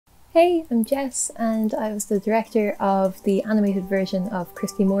Hey, I'm Jess, and I was the director of the animated version of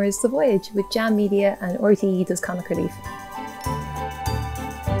Christy Moore's The Voyage with Jam Media and RTÉ does Comic Relief.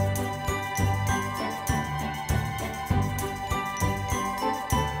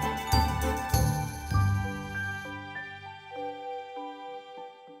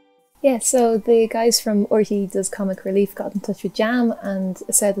 Yeah, so the guys from RTÉ does Comic Relief got in touch with Jam and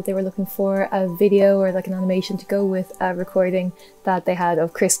said that they were looking for a video or like an animation to go with a recording that they had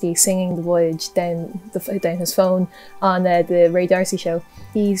of Christy singing The Voyage down his phone on the Ray D'Arcy show.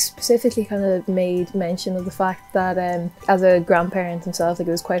 He specifically kind of made mention of the fact that as a grandparent himself, like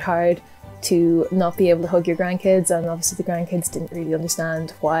it was quite hard to not be able to hug your grandkids, and obviously the grandkids didn't really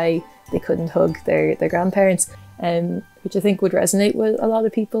understand why they couldn't hug their grandparents. Which I think would resonate with a lot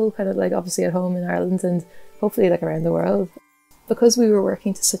of people, kind of like obviously at home in Ireland and hopefully like around the world. Because we were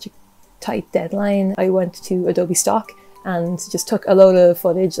working to such a tight deadline, I went to Adobe Stock and just took a load of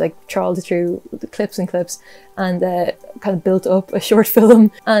footage, like trawled it through the clips and kind of built up a short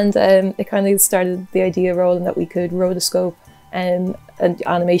film. And it kind of started the idea rolling that we could rotoscope an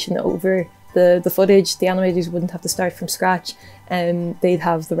animation over the footage. The animators wouldn't have to start from scratch, and they'd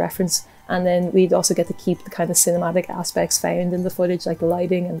have the reference. And then we'd also get to keep the kind of cinematic aspects found in the footage, like the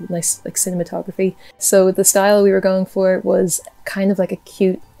lighting and nice like cinematography. So the style we were going for was kind of like a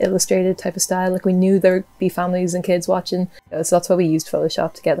cute illustrated type of style. Like we knew there would be families and kids watching. So that's why we used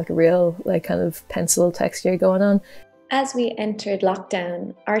Photoshop to get like a real like kind of pencil texture going on. As we entered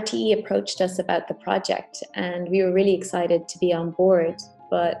lockdown, RTÉ approached us about the project and we were really excited to be on board,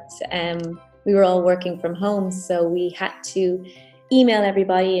 but we were all working from home, so we had to email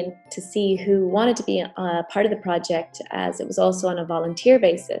everybody and to see who wanted to be a part of the project, as it was also on a volunteer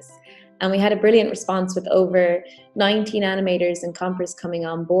basis. And we had a brilliant response with over 19 animators and compers coming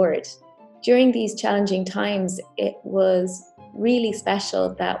on board. During these challenging times, it was really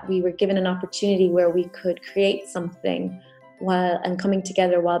special that we were given an opportunity where we could create something and coming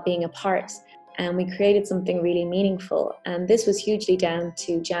together while being apart. And we created something really meaningful. And this was hugely down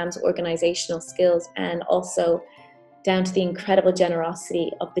to Jam's organizational skills and also down to the incredible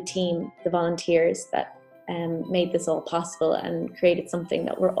generosity of the team, the volunteers that made this all possible and created something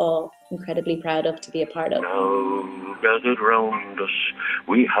that we're all incredibly proud of to be a part of. Now gathered round us,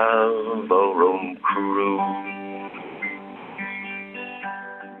 we have our own crew.